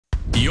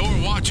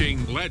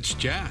watching Let's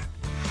Chat.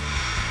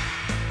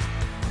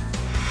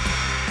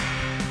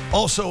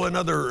 Also,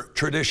 another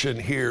tradition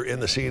here in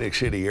the Scenic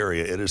City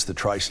area, it is the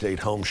Tri-State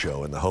Home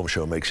Show, and the Home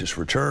Show makes its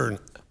return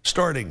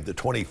starting the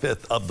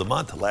 25th of the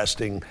month,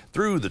 lasting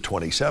through the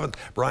 27th.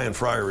 Brian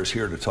Fryer is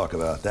here to talk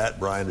about that.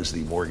 Brian is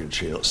the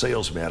mortgage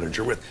sales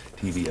manager with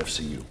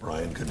TVFCU.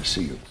 Brian, good to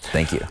see you.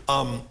 Thank you.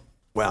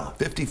 Wow,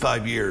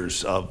 55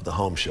 years of the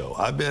Home Show.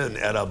 I've been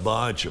at a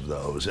bunch of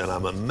those, and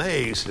I'm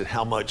amazed at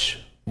how much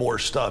more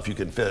stuff you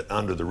can fit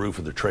under the roof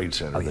of the Trade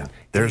Center than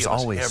there's any of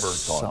us always ever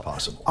thought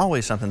possible.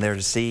 Always something there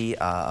to see.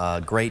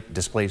 Great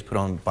displays put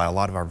on by a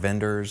lot of our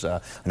vendors.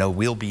 I know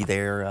we'll be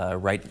there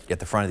right at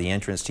the front of the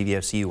entrance,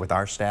 TVFCU, with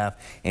our staff,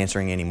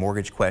 answering any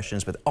mortgage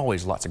questions, but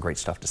always lots of great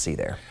stuff to see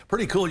there.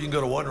 Pretty cool. You can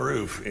go to one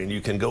roof and you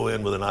can go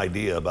in with an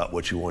idea about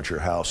what you want your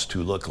house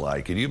to look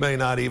like. And you may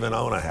not even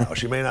own a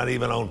house. You may not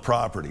even own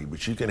property,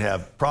 but you can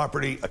have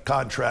property, a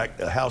contract,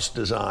 a house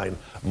design,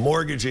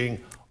 mortgaging,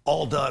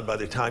 all done by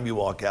the time you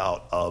walk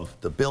out of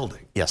the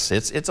building. Yes,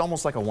 it's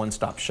almost like a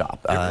one-stop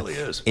shop. It really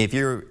is. If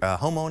you're a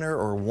homeowner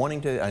or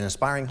wanting to, an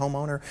aspiring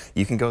homeowner,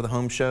 you can go to the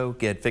Home Show,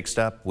 get fixed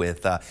up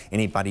with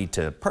anybody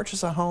to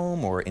purchase a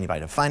home or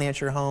anybody to finance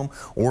your home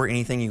or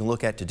anything you can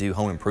look at to do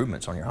home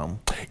improvements on your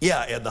home.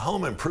 Yeah, and the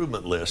home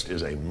improvement list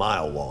is a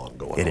mile long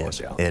going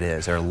on. It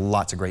is. There are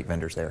lots of great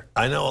vendors there.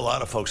 I know a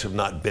lot of folks have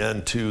not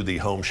been to the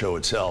Home Show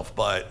itself,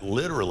 but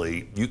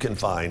literally you can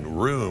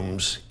find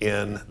rooms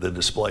in the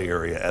display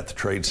area at the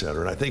Trade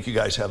Center, and I think you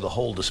guys have the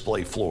whole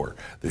display floor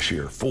this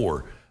year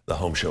for the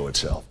Home Show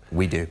itself.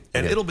 We do.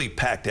 And it'll be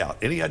packed out.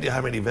 Any idea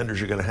how many vendors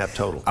you're going to have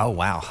total? Oh,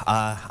 wow.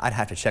 I'd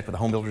have to check with the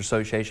Home Builders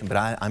Association, but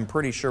I'm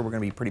pretty sure we're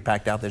going to be pretty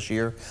packed out this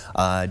year,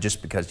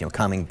 just because, you know,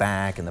 coming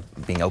back and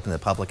being open to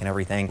the public and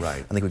everything. Right.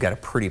 I think we've got a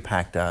pretty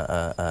packed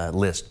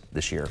list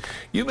this year.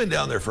 You've been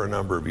down there for a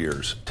number of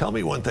years. Tell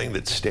me one thing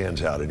that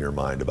stands out in your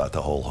mind about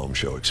the whole Home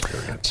Show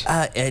experience.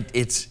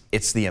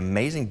 It's the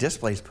amazing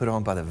displays put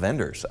on by the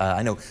vendors.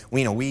 I know,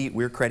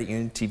 we're credit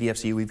union,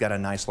 TVFCU. We've got a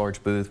nice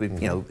large booth.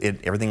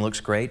 Everything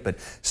looks great, but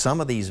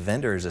some of these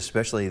vendors,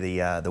 especially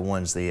the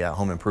ones, the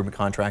home improvement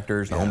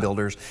contractors, the home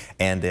builders,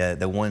 and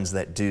the ones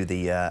that do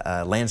the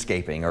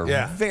landscaping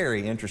are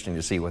very interesting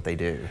to see what they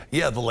do.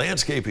 Yeah, the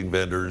landscaping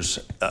vendors,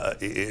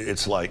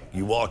 it's like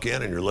you walk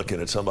in and you're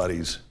looking at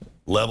somebody's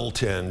level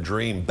 10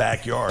 dream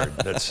backyard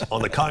that's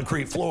on the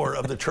concrete floor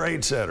of the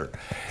Trade Center.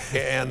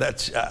 And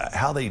that's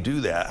how they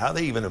do that, how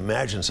they even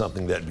imagine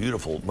something that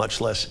beautiful, much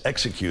less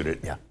execute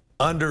it.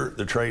 Under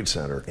the Trade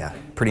Center. Yeah,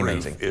 pretty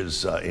amazing.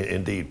 Is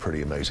indeed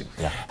pretty amazing.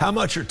 Yeah. How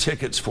much are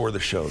tickets for the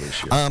show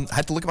this year? I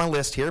have to look at my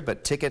list here,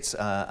 but tickets,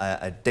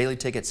 daily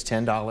tickets,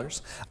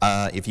 $10.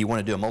 If you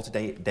want to do a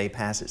multi-day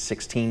pass, it's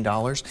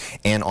 $16.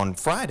 And on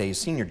Fridays,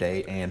 Senior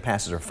Day, and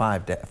passes are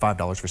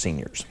 $5 for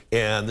seniors.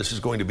 And this is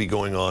going to be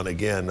going on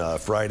again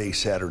Friday,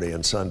 Saturday,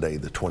 and Sunday,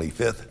 the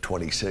 25th,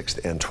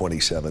 26th, and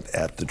 27th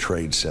at the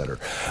Trade Center.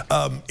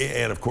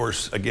 And of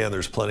course, again,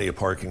 there's plenty of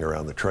parking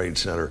around the Trade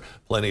Center,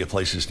 plenty of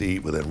places to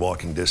eat within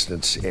walking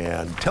distance.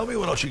 And tell me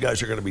what else you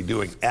guys are going to be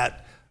doing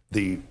at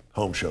the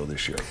Home Show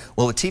this year.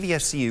 Well, at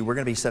TVFCU, we're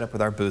going to be set up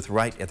with our booth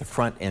right at the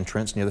front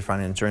entrance, near the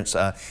front entrance.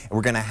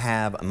 We're going to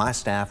have my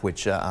staff,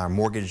 which are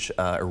mortgage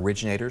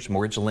originators,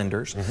 mortgage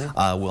lenders.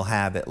 We'll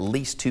have at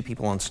least 2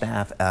 people on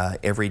staff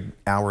every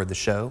hour of the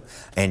show,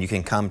 and you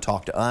can come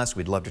talk to us.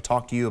 We'd love to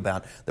talk to you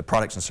about the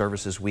products and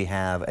services we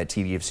have at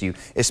TVFCU,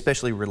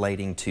 especially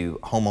relating to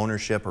home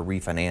ownership or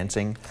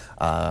refinancing,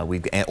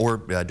 or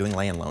doing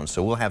land loans.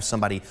 So we'll have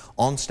somebody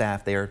on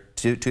staff there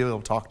to be able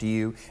to talk to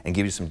you and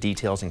give you some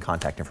details and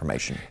contact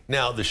information.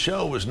 Now, the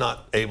show was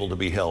not able to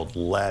be held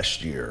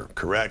last year,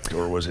 correct?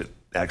 Or was it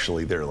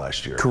actually there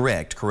last year?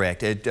 Correct.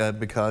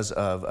 Because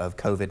of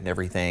COVID and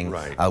everything,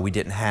 we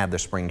didn't have the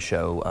spring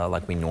show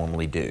like we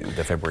normally do,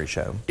 the February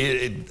show.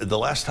 The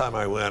last time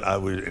I went,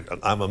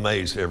 I'm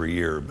amazed every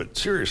year, but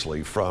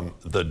seriously, from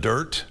the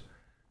dirt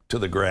to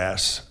the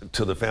grass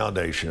to the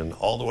foundation,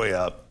 all the way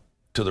up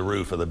to the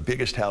roof of the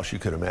biggest house you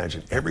could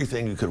imagine.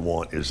 Everything you could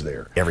want is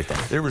there. Everything.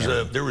 There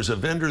was a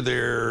vendor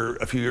there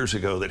a few years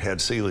ago that had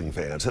ceiling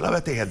fans, and I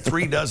bet they had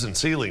 3 dozen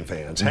ceiling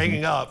fans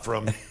hanging up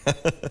from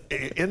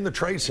in the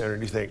Trade Center,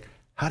 and you think,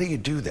 how do you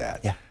do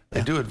that?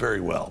 They do it very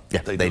well.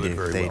 They do it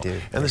very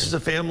well. And this is a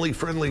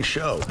family-friendly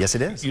show. Yes,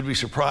 it is. You'd be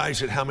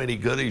surprised at how many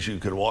goodies you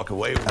can walk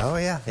away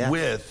with,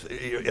 with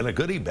in a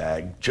goodie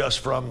bag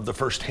just from the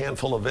first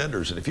handful of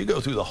vendors. And if you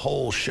go through the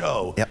whole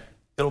show,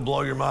 it'll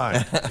blow your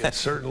mind. It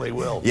certainly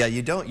will. Yeah,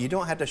 you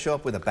don't have to show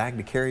up with a bag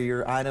to carry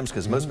your items,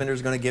 because most vendors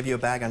are going to give you a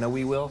bag. I know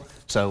we will.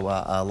 So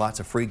lots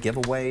of free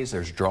giveaways.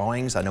 There's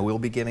drawings. I know we'll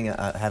be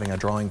having a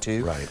drawing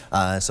too.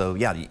 So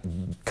yeah,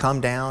 come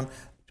down.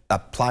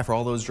 Apply for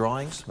all those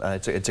drawings.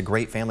 It's a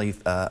great family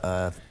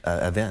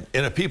event.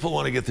 And if people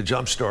want to get the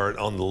jump start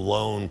on the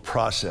loan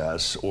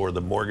process or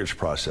the mortgage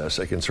process,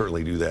 they can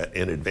certainly do that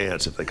in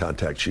advance if they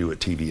contact you at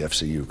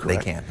TVFCU,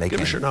 correct? They can.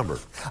 Give us your number.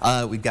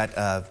 We've got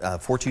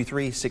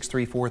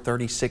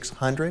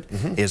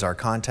 423-634-3600 is our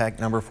contact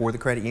number for the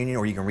credit union,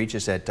 or you can reach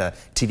us at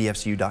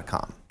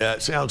tvfcu.com.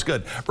 Sounds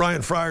good.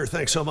 Brian Fryer,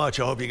 thanks so much.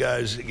 I hope you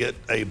guys get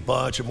a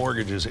bunch of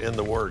mortgages in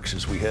the works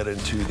as we head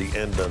into the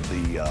end of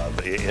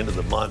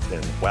the month.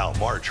 And wow,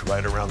 March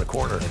right around the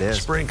corner. It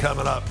is. Spring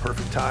coming up.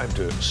 Perfect time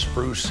to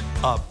spruce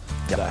up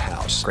the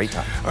house. Great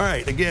time. All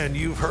right. Again,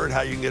 you've heard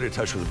how you can get in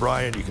touch with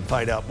Brian. You can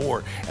find out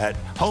more at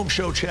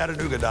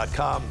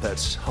homeshowchattanooga.com.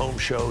 That's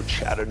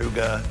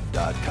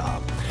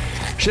homeshowchattanooga.com.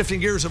 Shifting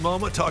gears a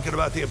moment, talking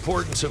about the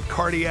importance of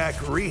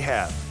cardiac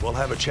rehab. We'll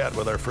have a chat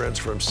with our friends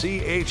from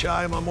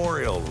CHI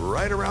Memorial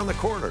right around the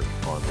corner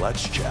on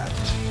Let's Chat.